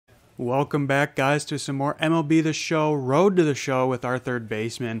Welcome back, guys, to some more MLB The Show, Road to the Show with our third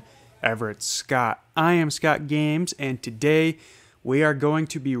baseman, Everett Scott. I am Scott Games, and today we are going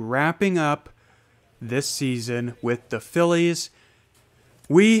to be wrapping up this season with the Phillies.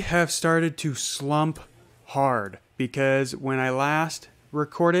 We have started to slump hard because when I last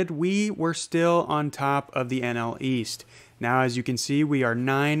recorded, we were still on top of the NL East. Now, as you can see, we are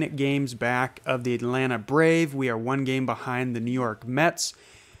 9 games back of the Atlanta Braves. We are 1 game behind the New York Mets.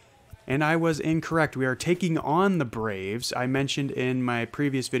 And I was incorrect. We are taking on the Braves. I mentioned in my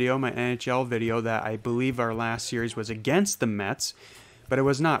previous video, my NHL video, that I believe our last series was against the Mets, but it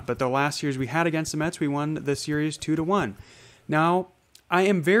was not. But the last series we had against the Mets, we won the series 2-1. Now, I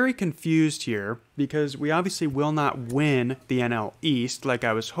am very confused here because we obviously will not win the NL East like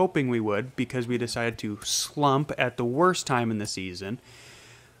I was hoping we would because we decided to slump at the worst time in the season.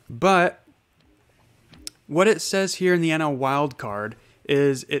 But what it says here in the NL wild card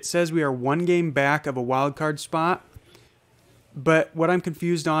is it says we are 1 game back of a wild card spot, but what I'm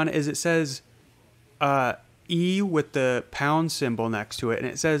confused on is it says E with the pound symbol next to it, and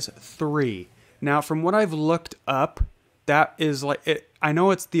it says 3. Now, from what I've looked up, that is like it. I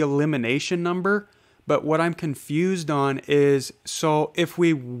know it's the elimination number, but what I'm confused on is, so if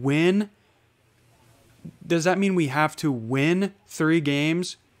we win, does that mean we have to win 3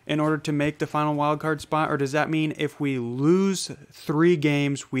 games in order to make the final wildcard spot? Or does that mean if we lose 3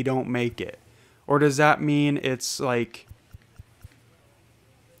 games, we don't make it? Or does that mean it's like,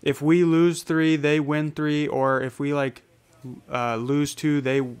 if we lose 3, they win 3, or if we lose 2,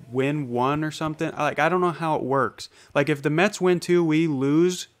 they win 1 or something? Like, I don't know how it works. Like, if the Mets win 2, we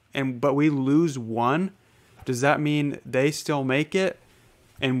lose, but we lose 1, does that mean they still make it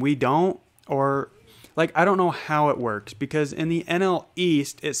and we don't? Or, like, I don't know how it works, because in the NL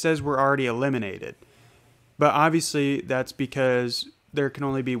East, it says we're already eliminated. But obviously, that's because there can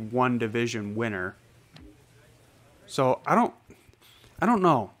only be 1 division winner. So, I don't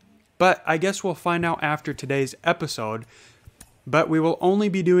know. But I guess we'll find out after today's episode. But we will only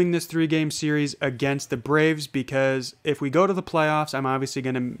be doing this 3-game series against the Braves, because if we go to the playoffs, I'm obviously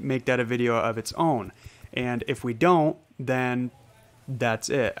going to make that a video of its own. And if we don't, then that's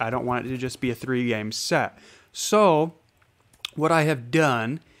it. I don't want it to just be a 3-game set. So what I have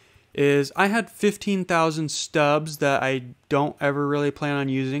done is I had 15,000 stubs that I don't ever really plan on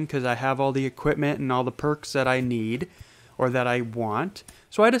using because I have all the equipment and all the perks that I need or that I want.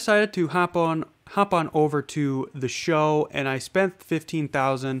 So I decided to hop on over to the show, and I spent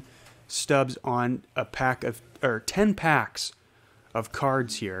 15,000 stubs on a pack of 10 packs of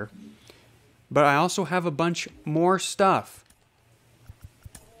cards here. But I also have a bunch more stuff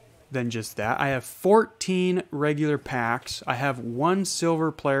than just that. I have 14 regular packs. I have 1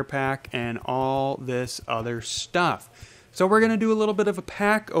 silver player pack and all this other stuff. So we're going to do a little bit of a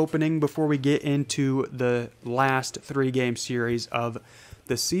pack opening before we get into the last 3-game series of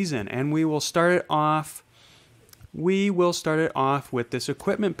the season. And we will start it off with this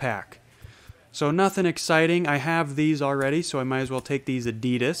equipment pack. So nothing exciting. I have these already, so I might as well take these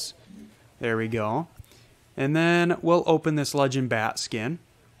Adidas. There we go. And then we'll open this Legend Bat skin.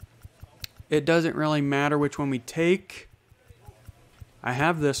 It doesn't really matter which one we take. I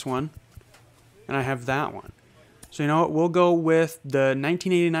have this one, and I have that one. So you know what? We'll go with the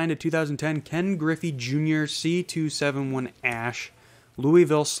 1989 to 2010 Ken Griffey Jr. C271 Ash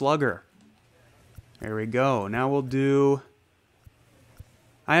Louisville Slugger. There we go. Now we'll do...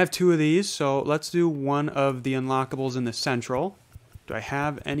 I have 2 of these, so let's do one of the unlockables in the Central. Do I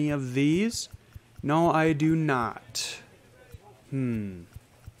have any of these? No, I do not.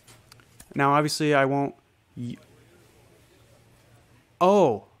 Now, obviously, I won't...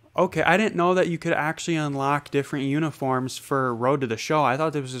 Oh, okay. I didn't know that you could actually unlock different uniforms for Road to the Show. I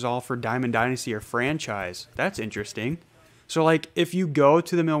thought this was all for Diamond Dynasty or franchise. That's interesting. So, like, if you go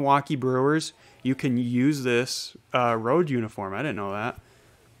to the Milwaukee Brewers, you can use this road uniform. I didn't know that.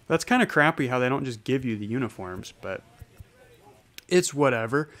 That's kind of crappy how they don't just give you the uniforms, but it's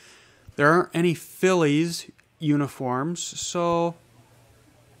whatever. There aren't any Phillies uniforms, so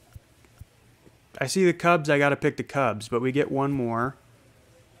I see the Cubs, I got to pick the Cubs, but we get 1 more.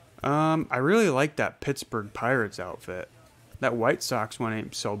 I really like that Pittsburgh Pirates outfit. That White Sox one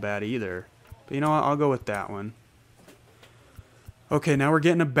ain't so bad either. But you know what? I'll go with that one. Okay, now we're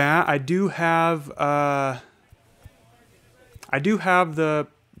getting a bat. I do have the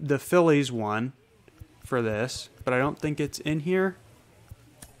Phillies one for this, but I don't think it's in here.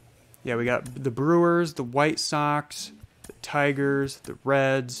 Yeah, we got the Brewers, the White Sox, the Tigers, the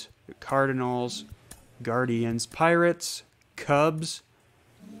Reds, the Cardinals, Guardians, Pirates, Cubs,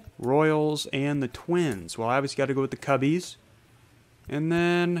 Royals, and the Twins. Well, I obviously got to go with the Cubbies. And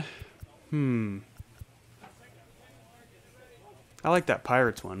then I like that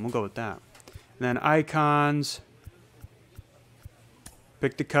Pirates one. We'll go with that. And then icons.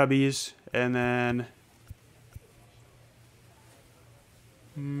 Pick the Cubbies. And then...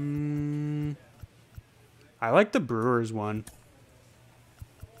 I like the Brewers one.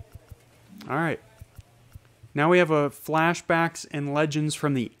 Alright. Now we have a flashbacks and legends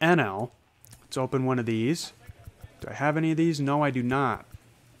from the NL. Let's open one of these. Do I have any of these? No, I do not.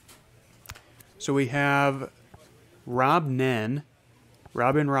 So we have Rob Nen,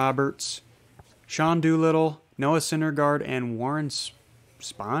 Robin Roberts, Sean Doolittle, Noah Syndergaard, and Warren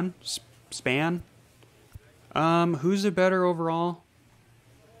Span? Who's the better overall?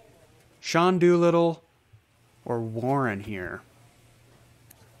 Sean Doolittle or Warren here?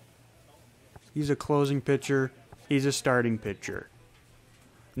 He's a closing pitcher. He's a starting pitcher.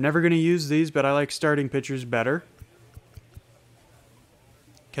 Never going to use these, but I like starting pitchers better.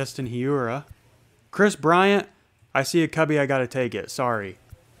 Keston Hiura. Chris Bryant. I see a Cubby, I got to take it. Sorry.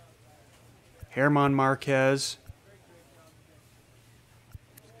 German Marquez.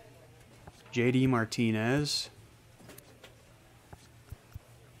 JD Martinez.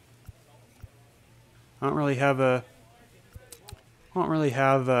 I don't really have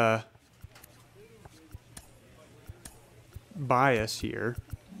a bias here.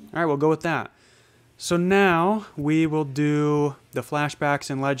 All right, we'll go with that. So now we will do the flashbacks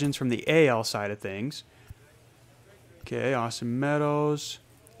and legends from the AL side of things. Okay, Austin Meadows,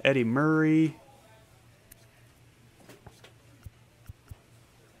 Eddie Murray.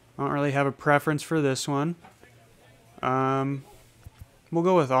 I don't really have a preference for this one. We'll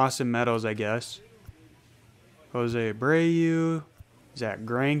go with Austin Meadows, I guess. Jose Abreu, Zach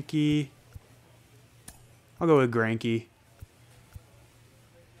Greinke. I'll go with Greinke.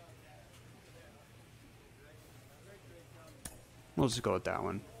 We'll just go with that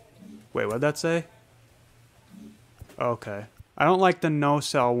one. Wait, what'd that say? Okay. I don't like the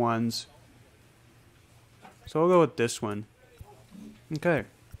no-sell ones. So we'll go with this one. Okay.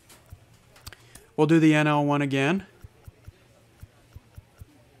 We'll do the NL one again.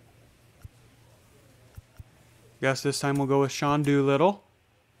 Guess this time we'll go with Sean Doolittle.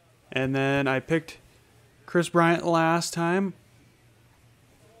 And then I picked Chris Bryant last time.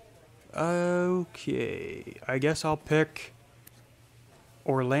 Okay. I guess I'll pick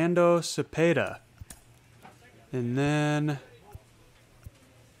Orlando Cepeda. And then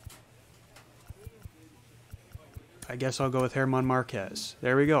I guess I'll go with German Marquez.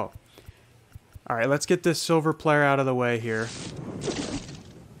 There we go. All right, let's get this silver player out of the way here.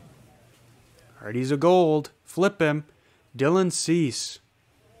 All right, he's a gold. Flip him. Dylan Cease.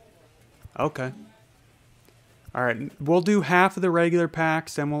 Okay. All right, we'll do half of the regular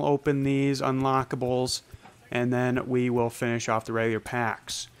packs, then we'll open these unlockables, and then we will finish off the regular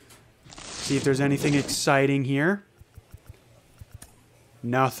packs. See if there's anything exciting here.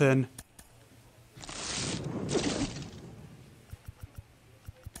 Nothing.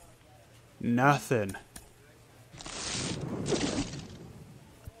 Nothing.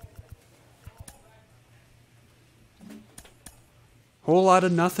 Whole lot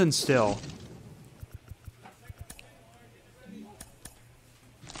of nothing still.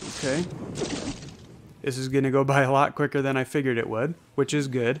 Okay. This is going to go by a lot quicker than I figured it would, which is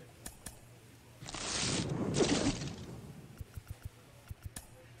good.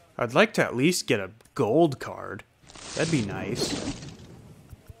 I'd like to at least get a gold card. That'd be nice.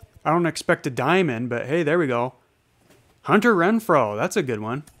 I don't expect a diamond, but hey, there we go. Hunter Renfroe. That's a good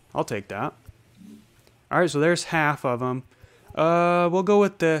one. I'll take that. All right, so there's half of them. We'll go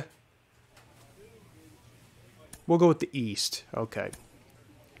with the East. Okay.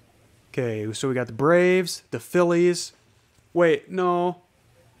 Okay, so we got the Braves, the Phillies. Wait, no.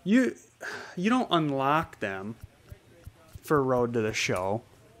 You don't unlock them for Road to the Show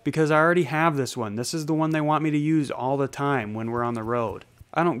because I already have this one. This is the one they want me to use all the time when we're on the road.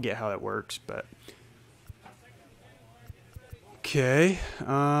 I don't get how that works, but okay.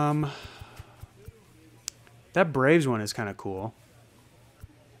 That Braves one is kind of cool.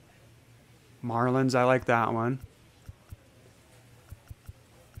 Marlins, I like that one.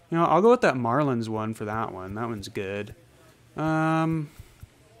 You know, I'll go with that Marlins one for that one. That one's good. Go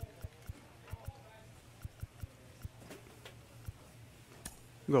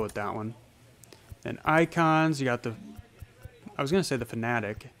with that one. And icons, you got the... I was going to say the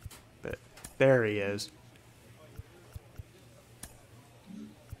Fanatic, but there he is.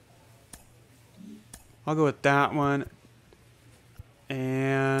 I'll go with that one.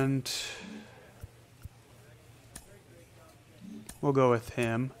 And we'll go with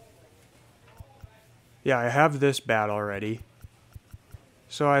him. Yeah, I have this bat already.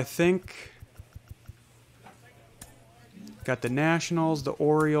 So I think got the Nationals, the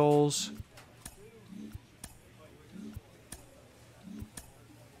Orioles.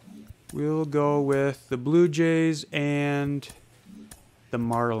 We'll go with the Blue Jays and the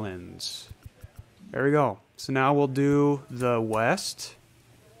Marlins. There we go. So now we'll do the West.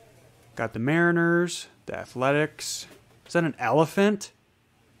 Got the Mariners, the Athletics. Is that an elephant?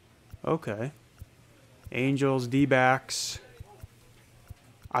 Okay. Angels, D-backs.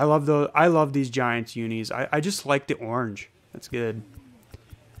 I love these Giants unis. I just like the orange. That's good.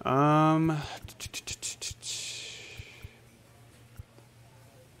 I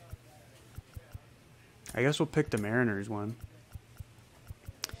guess we'll pick the Mariners one.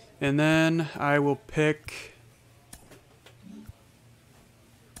 And then I will pick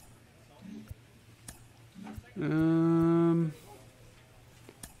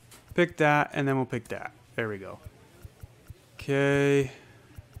pick that, and then we'll pick that. There we go. Okay.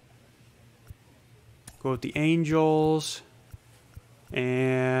 Go with the Angels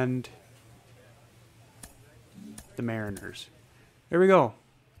and the Mariners. There we go.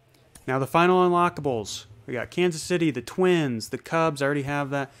 Now the final unlockables. We got Kansas City, the Twins, the Cubs. I already have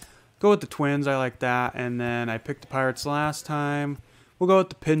that. Go with the Twins. I like that. And then I picked the Pirates last time. We'll go with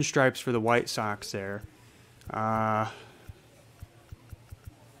the pinstripes for the White Sox there. I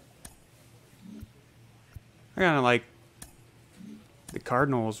kind of like the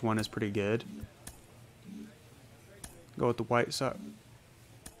Cardinals one is pretty good. Go with the White Sox.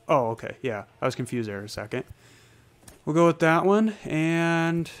 Oh, okay. Yeah, I was confused there a second. We'll go with that one,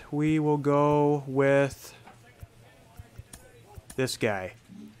 and we will go with this guy.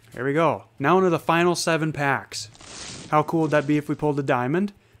 There we go. Now into the final 7 packs. How cool would that be if we pulled a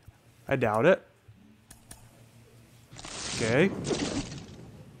diamond? I doubt it. Okay.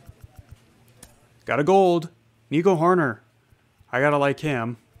 Got a gold. Nico Horner. I gotta like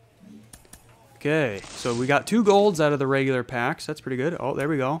him. Okay, so we got 2 golds out of the regular packs. That's pretty good. Oh, there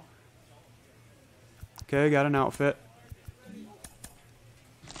we go. Okay, got an outfit.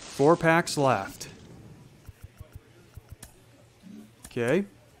 4 packs left. Okay,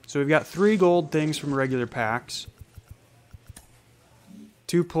 so we've got 3 gold things from regular packs.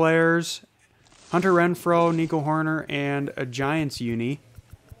 2 players. Hunter Renfroe, Nico Horner, and a Giants uni.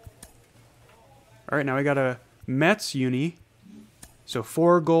 Alright, now we got a Mets uni. So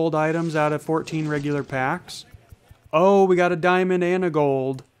 4 gold items out of 14 regular packs. Oh, we got a diamond and a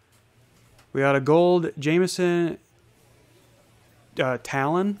gold. We got a gold Jameson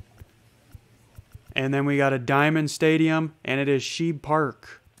Talon. And then we got a diamond stadium, and it is Sheeb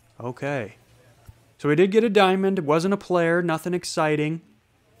Park. Okay. So we did get a diamond. It wasn't a player. Nothing exciting.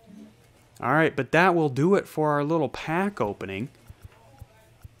 All right, but that will do it for our little pack opening.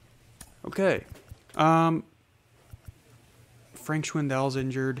 Okay. Frank Schwindel's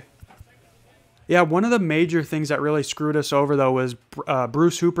injured. Yeah, one of the major things that really screwed us over, though, was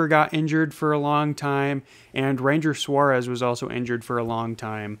Bruce Hooper got injured for a long time, and Ranger Suarez was also injured for a long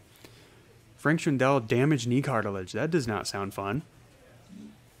time. Frank Schwindel damaged knee cartilage. That does not sound fun.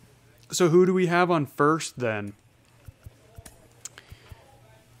 So who do we have on first, then?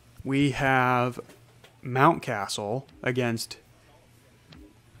 We have Mountcastle against...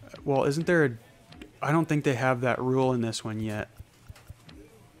 Well, isn't there a... I don't think they have that rule in this one yet.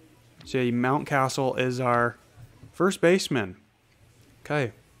 So Mountcastle is our first baseman.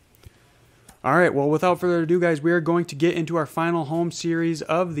 Okay. All right, well, without further ado, guys, we are going to get into our final home series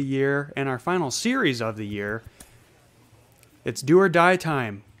of the year and our final series of the year. It's do or die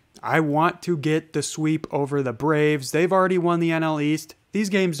time. I want to get the sweep over the Braves. They've already won the NL East. These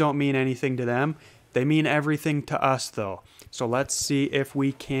games don't mean anything to them. They mean everything to us, though. So let's see if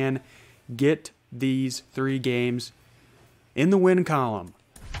we can get these 3 games in the win column.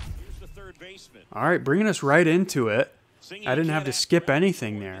 All right, bringing us right into it. I didn't have to skip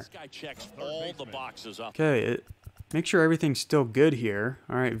anything there. Okay, make sure everything's still good here.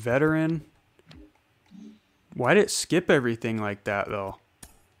 All right, veteran. Why did it skip everything like that, though?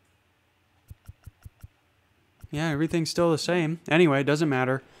 Yeah, everything's still the same. Anyway, it doesn't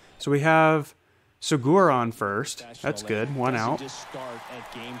matter. So we have Segura on first. That's good. 1 out. Just start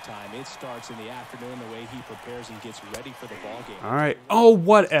at game time. It starts in the afternoon the way he prepares and gets ready for the ball game. All right. Oh,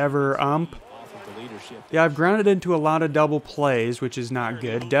 whatever, ump. Yeah, I've grounded into a lot of double plays, which is not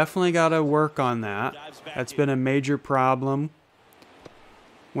good. Definitely got to work on that. That's been a major problem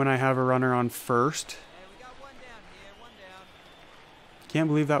when I have a runner on first. Can't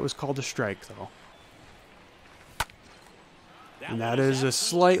believe that was called a strike, though. And that is a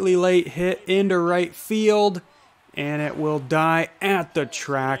slightly late hit into right field, and it will die at the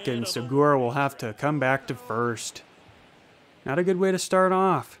track, and Segura will have to come back to first. Not a good way to start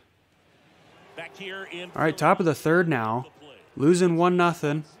off. All right, top of the third now. Losing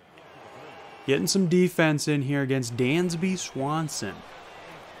 1-0. Getting some defense in here against Dansby Swanson.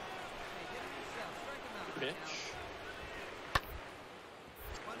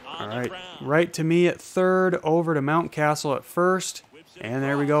 All right, right to me at third, over to Mountcastle at first. And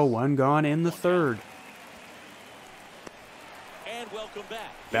there we go, one gone in the third.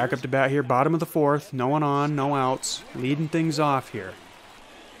 Back up to bat here, bottom of the fourth. No one on, no outs. Leading things off here.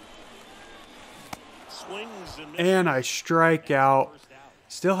 And I strike out.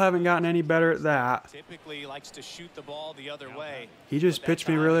 Still haven't gotten any better at that. Typically likes to shoot the ball the other way. He just pitched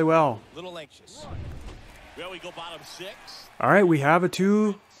me really well. Little anxious. Well, we go bottom 6. All right, we have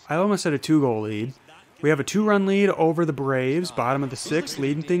I almost said a 2-goal lead. We have a 2-run lead over the Braves, bottom of the 6th,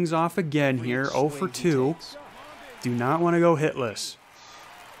 leading things off again here, 0 for 2. Do not want to go hitless.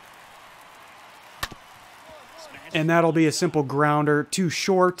 And that'll be a simple grounder, too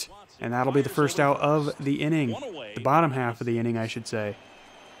short, and that'll be the first out of the inning. The bottom half of the inning, I should say.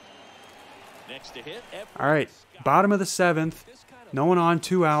 All right, bottom of the 7th. No one on,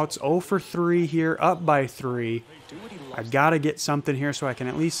 2 outs, 0 for 3 here, up by 3. I got to get something here so I can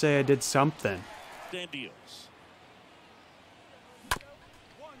at least say I did something.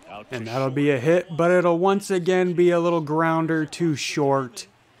 And that'll be a hit, but it'll once again be a little grounder, too short.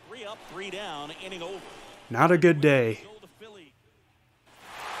 Not a good day.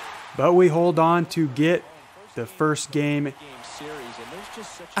 But we hold on to get the first game.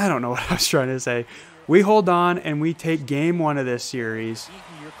 I don't know what I was trying to say. We hold on and we take game 1 of this series.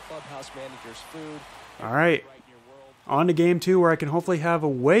 All right. On to game 2 where I can hopefully have a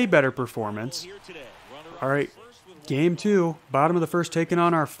way better performance. All right. Game 2. Bottom of the first, taking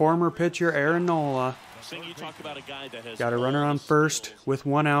on our former pitcher, Aaron Nola. Got a runner on first with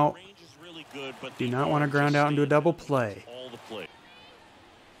 1 out. Do not want to ground out into a double play.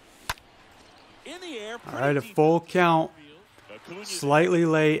 All right, a full count. Slightly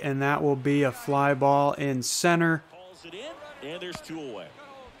late, and that will be a fly ball in center.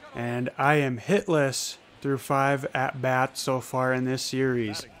 And I am hitless through 5 at-bats so far in this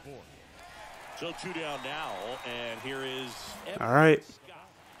series. So 2 down now, and here is Everett. All right.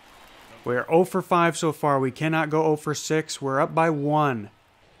 We're 0 for 5 so far. We cannot go 0 for 6. We're up by 1.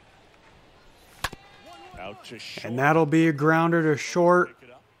 And that'll be a grounder to short.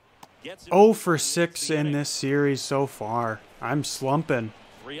 0 for 6 in this series so far. I'm slumping.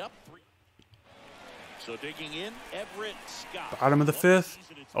 3 up, 3. So digging in, Everett, Scott. Bottom of the 5th.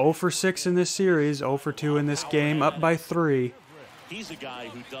 0 for 6 in this series. 0 for 2 in this game. Up by 3. He's a guy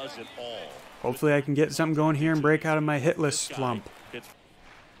who does it all. Hopefully I can get something going here and break out of my hitless slump.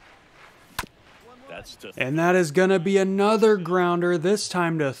 And that is going to be another grounder, this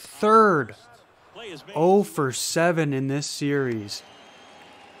time to third. 0 for 7 in this series.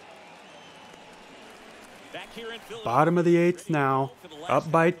 Bottom of the 8th now.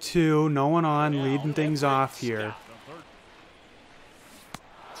 Up by 2. No one on. Leading things off here.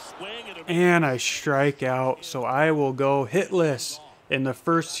 And I strike out. So I will go hitless in the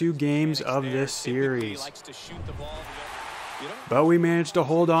first 2 games of this series. But we managed to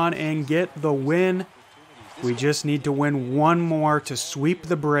hold on and get the win. We just need to win 1 more to sweep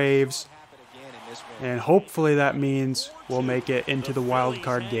the Braves. And hopefully that means we'll make it into the wild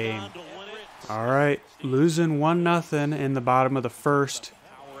card game. All right, losing 1-0 in the bottom of the 1st.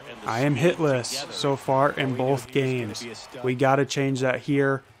 I am hitless so far in both games. We got to change that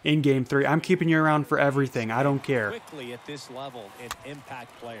here in Game 3. I'm keeping you around for everything. I don't care.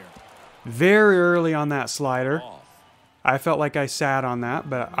 Very early on that slider. I felt like I sat on that,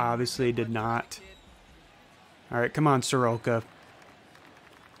 but obviously did not. All right, come on, Soroka.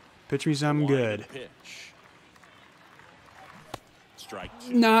 Pitch me something good.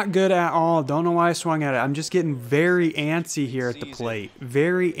 Not good at all. Don't know why I swung at it. I'm just getting very antsy here at the plate.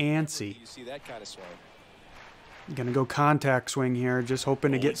 Very antsy. I'm going to go contact swing here, just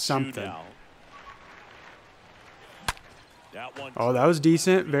hoping to get something. Oh, that was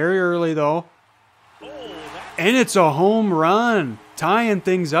decent. Very early, though. And it's a home run. Tying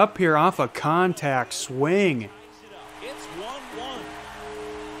things up here off a contact swing.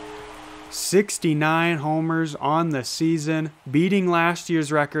 69 homers on the season, beating last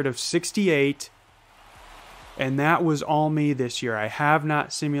year's record of 68. And that was all me this year. I have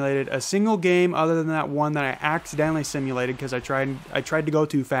not simulated a single game other than that one that I accidentally simulated because I tried to go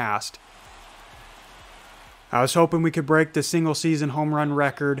too fast. I was hoping we could break the single season home run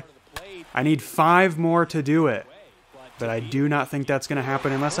record. I need 5 more to do it. But I do not think that's going to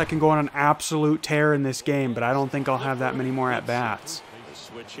happen unless I can go on an absolute tear in this game. But I don't think I'll have that many more at-bats.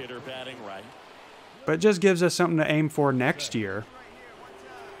 Switch hitter batting right. but it just gives us something to aim for next year.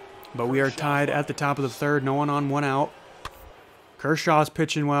 But we are tied at the top of the third. No one on, one out. Kershaw's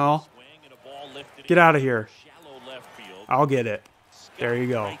pitching well. Get out of here. I'll get it. There you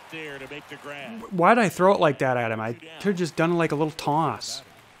go. Why'd I throw it like that at him? I could have just done it like a little toss.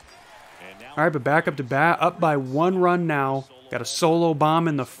 All right, but back up to bat. Up by 1 run now. Got a solo bomb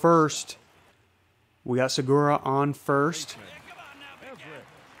in the first. We got Segura on first.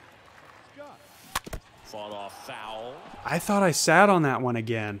 I thought I sat on that one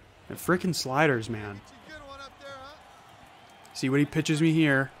again. The freaking sliders, man. See what he pitches me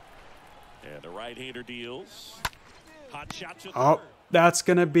here. And the right-hander deals. Hot shot to Oh, that's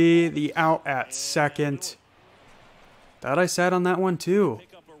going to be the out at second. Thought I sat on that one too.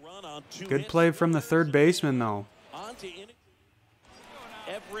 Good play from the third baseman, though.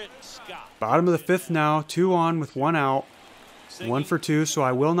 Everett, Scott. Bottom of the fifth now. 2 on with 1 out. 1 for 2, so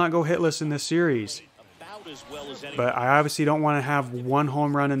I will not go hitless in this series. But I obviously don't want to have 1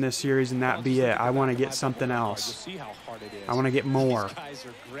 home run in this series and that be it. I want to get something else. I want to get more.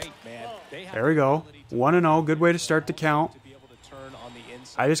 There we go. 1-0. Good way to start the count.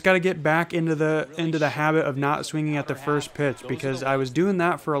 I just got to get back into the habit of not swinging at the first pitch, because I was doing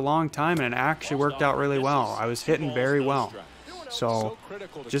that for a long time and it actually worked out really well. I was hitting very well. So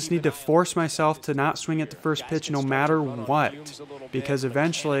just need to force myself to not swing at the first pitch no matter what, because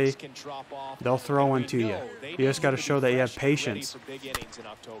eventually they'll throw one to you. You just got to show that you have patience.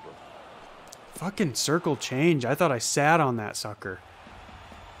 Fucking circle change. I thought I sat on that sucker.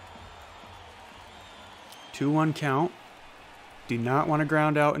 2-1 count. Do not want to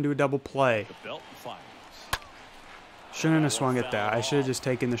ground out and do a double play. Shouldn't have swung at that. I should have just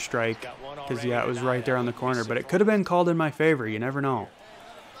taken the strike, because, yeah, it was right there on the corner. But it could have been called in my favor. You never know.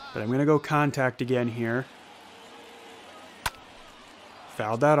 But I'm going to go contact again here.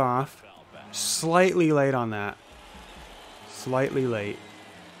 Fouled that off. Slightly late on that. Slightly late.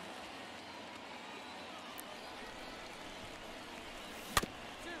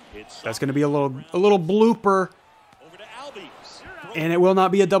 That's going to be a little blooper. And it will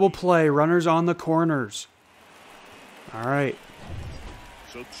not be a double play. Runners on the corners. All right.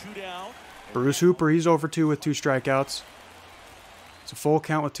 So 2 down. Bruce Hooper, he's over 2 with 2 strikeouts. It's a full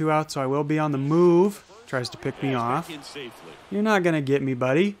count with 2 outs, so I will be on the move. Tries to pick me off. You're not going to get me,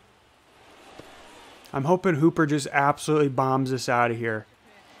 buddy. I'm hoping Hooper just absolutely bombs us out of here.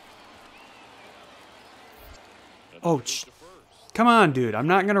 Oh, come on, dude.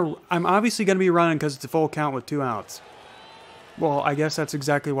 I'm obviously going to be running because it's a full count with 2 outs. Well, I guess that's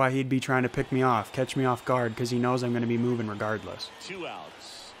exactly why he'd be trying to pick me off, catch me off guard, because he knows I'm going to be moving regardless. 2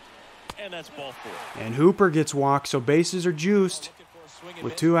 outs. And that's ball 4. And Hooper gets walked, so bases are juiced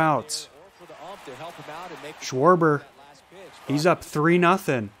with 2 outs. Schwarber, he's up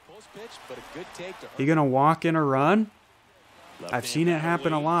 3-0. He going to walk in a run? I've seen it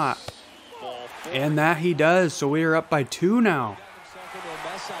happen a lot. And that he does, so we are up by 2 now.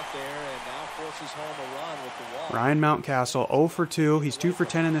 Ryan Mountcastle 0 for 2. He's 2 for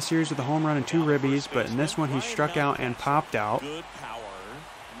 10 in this series with a home run and 2 ribbies, but in this one he struck out and popped out.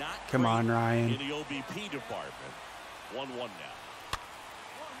 Come on, Ryan.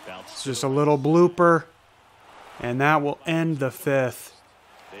 It's just a little blooper, and that will end the 5th.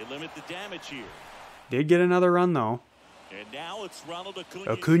 Did get another run, though.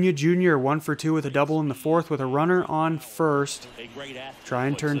 Acuna Jr. 1 for 2 with a double in the 4th with a runner on first. Try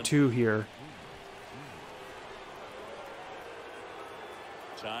and turn 2 here.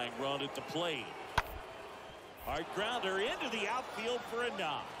 Tying run at the plate. Hard grounder into the outfield for a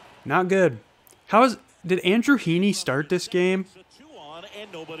knock. Not good. Did Andrew Heaney start this game?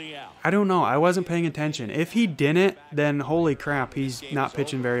 I don't know. I wasn't paying attention. If he didn't, then holy crap, he's not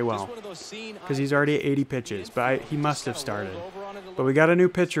pitching very well, because he's already at 80 pitches. But he must have started. But we got a new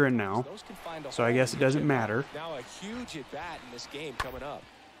pitcher in now, so I guess it doesn't matter. Now a huge at bat in this game coming up.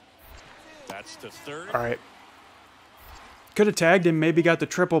 That's the 3rd. All right. Could have tagged him, maybe got the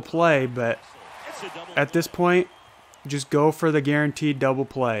triple play, but at this point, just go for the guaranteed double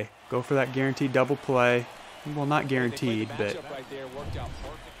play. Go for that guaranteed double play. Well, not guaranteed, but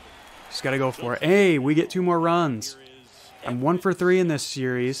just got to go for it. Hey, we get 2 more runs. I'm 1 for 3 in this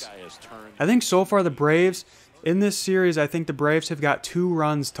series. I think so far the Braves, in this series, I think the Braves have got 2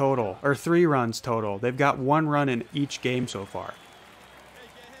 runs total, or 3 runs total. They've got 1 run in each game so far.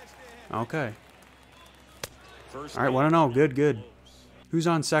 Okay. All right, 1-0. Good, good. Who's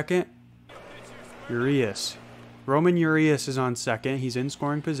on second? Urias. Roman Urias is on second. He's in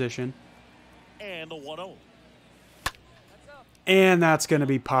scoring position. And the 1-0. And that's going to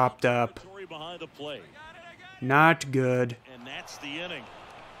be popped up. Not good. And that's the inning.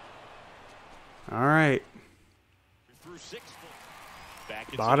 All right. Through 6. Back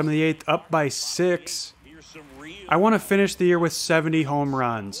at Bottom of the 8th, up by 6. I want to finish the year with 70 home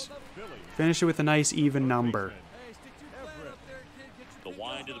runs. Finish it with a nice even number. the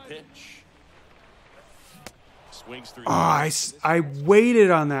wind of the pitch. Swings through. Oh, I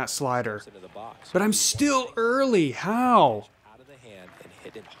waited on that slider. But I'm still early. How? Out of the hand and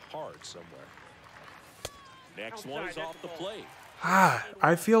hit it hard somewhere. Next one is off the plate. Ah,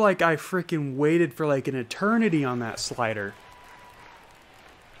 I feel like I freaking waited for like an eternity on that slider.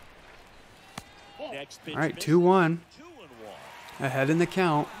 Next pitch. All right, misses. 2-1. 2-1. Ahead in the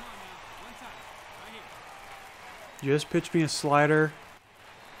count. Just pitch me a slider.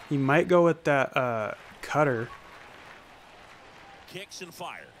 He might go with that cutter. Kicks and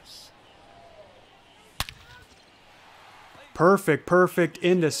fires. Perfect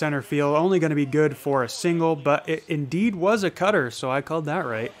into center field. Only going to be good for a single, but it indeed was a cutter, so I called that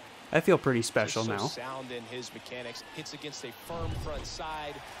right. I feel pretty special So now. sound in his mechanics. Hits against a firm front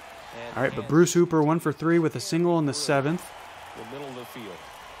side. And All right, but Bruce Hooper 1 for 3 with a single in the 7th. the middle of the field.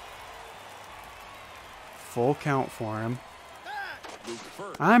 Full count for him. Moved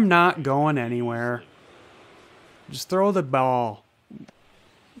first. I'm not going anywhere. Just throw the ball.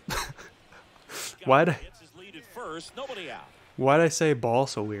 Why'd Gets his lead at first. Nobody out. I say ball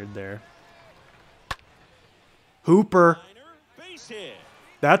so weird there? Hooper. Liner, base hit.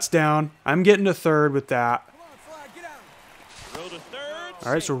 That's down. I'm getting to third with that. Throw to third.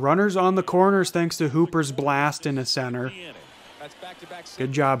 All right, so runners on the corners thanks to Hooper's blast into center. The inning. That's back-to-back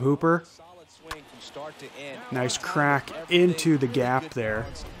Good job, Hooper. solid swing from start to end. Nice On top of crack everything, into the really gap good there.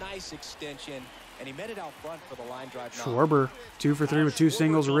 balance, nice extension, and he met it out front for the line drive. knock. Schwarber 2 for 3 with 2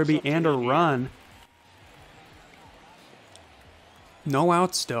 singles, a ribby, and a run. No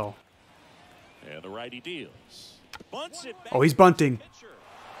outs still. And the righty deals. Bunts it back. Oh, he's bunting. Pitcher.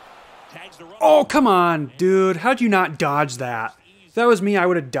 Tags the runner. Oh, come on, dude. How'd you not dodge that? If that was me, I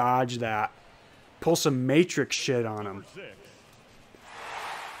would have dodged that. Pull some Matrix shit on him.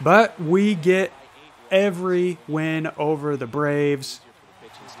 But we get every win over the Braves.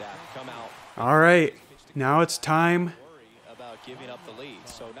 Pitching staff come out, All right, now it's time. worry about giving up the lead.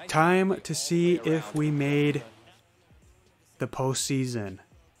 So nice Time to see if we made the postseason.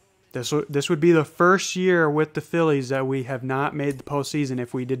 This would be the first year with the Phillies that we have not made the postseason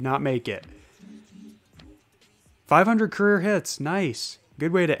if we did not make it. 500 career hits. Nice.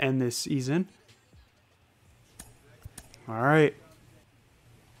 Good way to end this season. All right.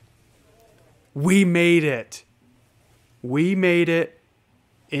 We made it. We made it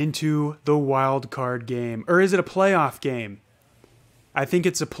into the wild card game. Or is it a playoff game? I think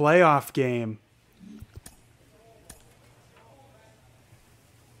it's a playoff game.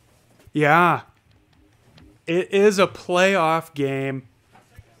 Yeah. It is a playoff game.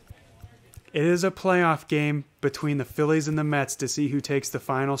 It is a playoff game between the Phillies and the Mets to see who takes the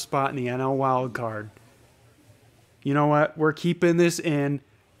final spot in the NL wild card. You know what? We're keeping this in,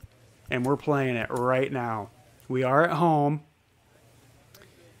 and we're playing it right now. We are at home.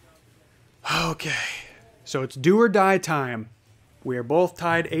 Okay. So it's do or die time. We are both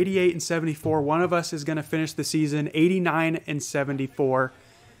tied 88 and 74. One of us is going to finish the season 89 and 74.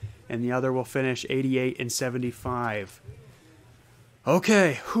 And the other will finish 88 and 75.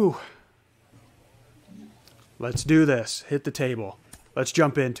 Okay, whew. Let's do this. Hit the table. Let's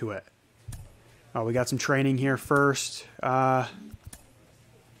jump into it. Oh, we got some training here first. We'll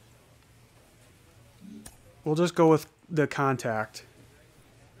just go with the contact.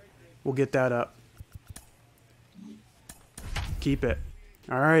 We'll get that up. Keep it.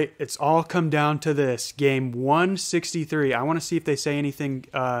 All right, it's all come down to this. Game 163. I want to see if they say anything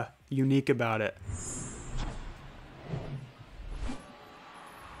unique about it.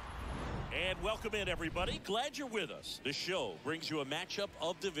 And welcome in, everybody. Glad you're with us. The show brings you a matchup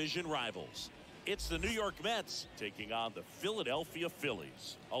of division rivals. It's the New York Mets taking on the Philadelphia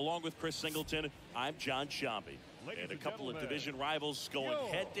Phillies. Along with Chris Singleton, I'm John Shambi. And a couple of division rivals going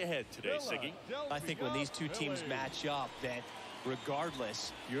head-to-head today, Siggy. I think when these two teams match up, that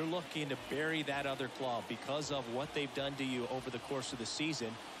regardless, you're looking to bury that other club because of what they've done to you over the course of the season.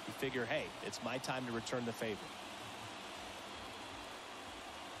 You figure, hey, it's my time to return the favor.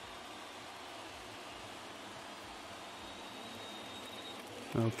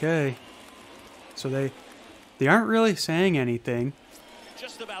 Okay. So they aren't really saying anything.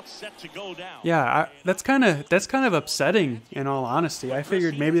 Just about set to go down. Yeah, that's kind of upsetting in all honesty. I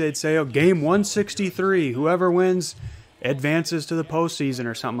figured maybe they'd say, "Oh, game 163, whoever wins advances to the postseason"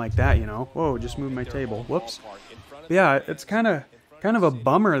 or something like that, you know. Whoa, just moved my table. Whoops. But yeah, it's kind of Kind of a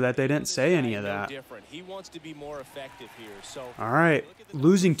bummer that they didn't say any of that. He wants to be more effective here. So All right,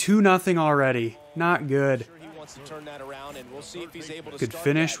 losing 2-0 already. Not good. he wants to turn that around, and we'll see if he's able to Could start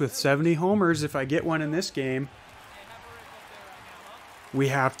finish that. with 70 homers if I get one in this game. We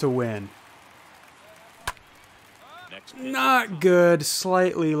have to win. Not good.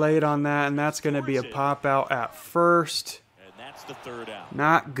 Slightly late on that, and that's going to be a pop out at first. And that's the third out.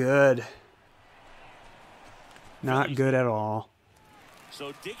 Not good. Not good at all.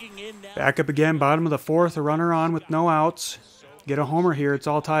 So digging in now. Back up again, bottom of the fourth, a runner on with no outs. Get a homer here, it's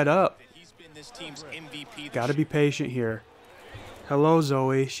all tied up. He's been this team's MVP. Got to be patient here. Hello,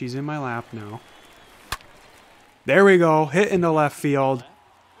 Zoe. She's in my lap now. There we go. Hit into left field.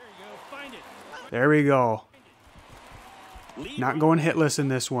 There we go. Not going hitless in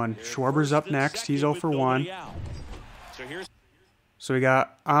this one. Schwarber's up next. He's 0 for 1. So we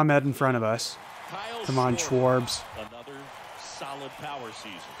got Ahmed in front of us. Come on, Schwarbs. Another solid power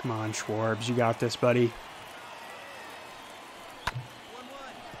season. Come on, Schwarbs. You got this, buddy.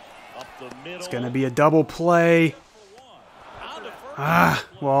 Up the middle. It's going to be a double play.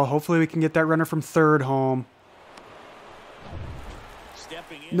 Well, hopefully we can get that runner from third home.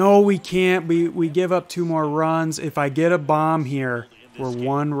 No, we can't. We give up 2 more runs. If I get a bomb here, we're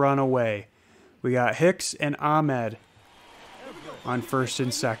 1 run away. We got Hicks and Ahmed on first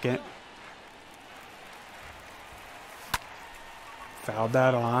and second. Fouled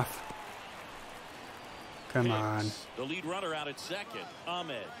that off. Come on. The lead runner out at second.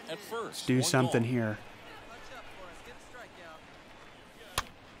 Ahmed at first. Let's do something here.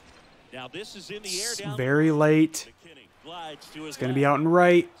 Now this is in the air down Very late. It's going to be out and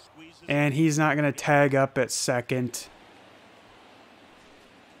right. And he's not going to tag up at second.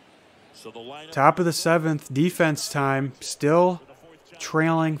 Top of the 7th, defense time. Still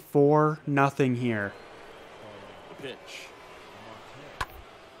trailing 4-0 here. Pitch.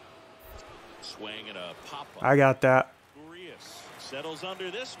 Swing and a pop up. I got that. Urias settles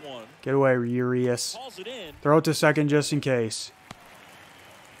under this one. Get away, Urias. Calls it in. Throw it to second just in case.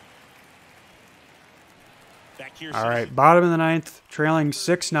 Back here. All right, bottom of the 9th, trailing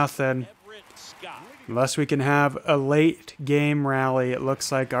 6-0. Unless we can have a late game rally, it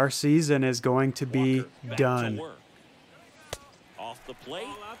looks like our season is going to be done. Off the plate,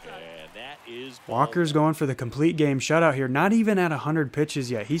 and that is Walker's going for the complete game shutout here. Not even at 100 pitches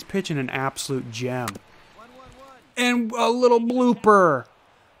yet. He's pitching an absolute gem. And a little blooper.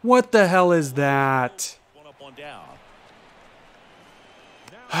 What the hell is that? one up, one down.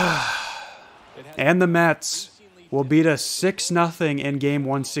 And the Mets will beat us 6-0 in game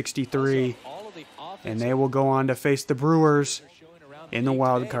 163. And they will go on to face the Brewers in the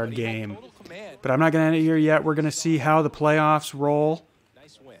wild card game. But I'm not going to end it here yet. We're going to see how the playoffs roll.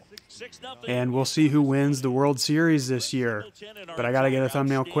 And we'll see who wins the World Series this year. But I got to get a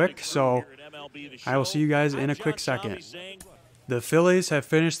thumbnail quick, so I will see you guys in a quick second. The Phillies have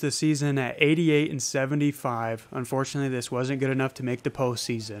finished the season at 88-75. Unfortunately, this wasn't good enough to make the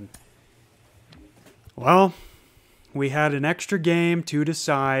postseason. Well, we had an extra game to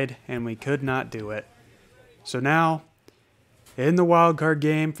decide, and we could not do it. So now, in the wild card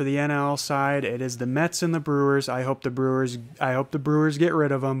game for the NL side, it is the Mets and the Brewers. I hope the Brewers get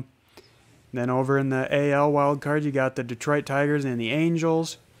rid of them. Then over in the AL wild card, you got the Detroit Tigers and the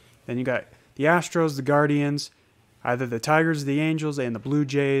Angels. Then you got the Astros, the Guardians, either the Tigers, the Angels, and the Blue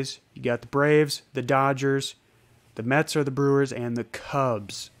Jays. You got the Braves, the Dodgers, the Mets or the Brewers, and the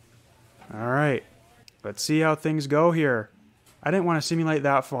Cubs. All right. Let's see how things go here. I didn't want to simulate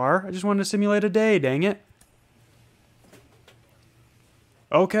that far. I just wanted to simulate a day, dang it.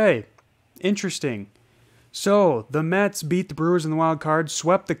 Okay, interesting. So, the Mets beat the Brewers in the wild card,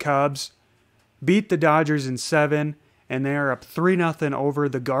 swept the Cubs, beat the Dodgers in 7, and they are up 3-0 over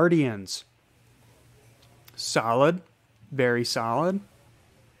the Guardians. Solid. Very solid.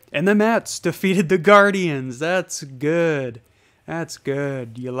 And the Mets defeated the Guardians. That's good. That's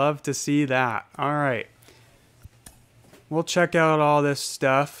good. You love to see that. All right. We'll check out all this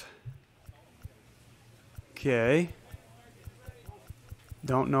stuff. Okay.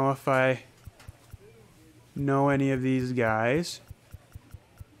 Don't know if I know any of these guys.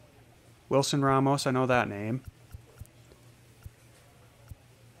 Wilson Ramos, I know that name.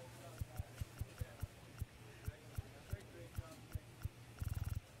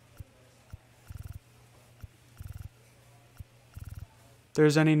 If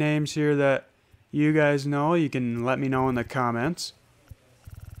there's any names here that you guys know, you can let me know in the comments.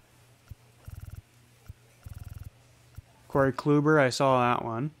 Corey Kluber, I saw that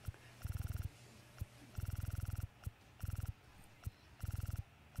one.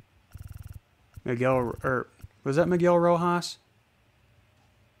 Was that Miguel Rojas?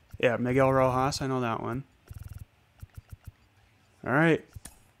 Yeah, Miguel Rojas, I know that one. All right.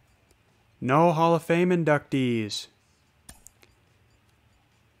 No Hall of Fame inductees.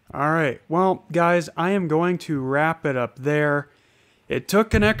 All right. Well, guys, I am going to wrap it up there. It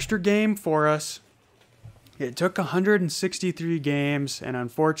took an extra game for us. It took 163 games, and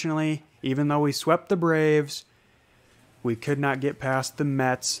unfortunately, even though we swept the Braves, we could not get past the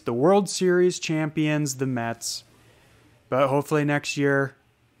Mets, the World Series champions, the Mets. But hopefully next year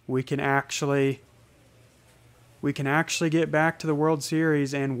we can actually get back to the World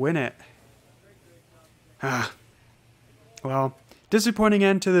Series and win it. Well, disappointing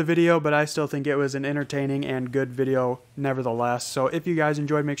end to the video, but I still think it was an entertaining and good video nevertheless. So if you guys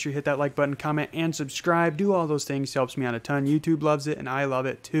enjoyed, make sure you hit that like button, comment, and subscribe. Do all those things. It helps me out a ton. YouTube loves it, and I love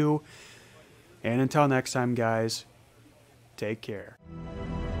it too. And until next time, guys, take care.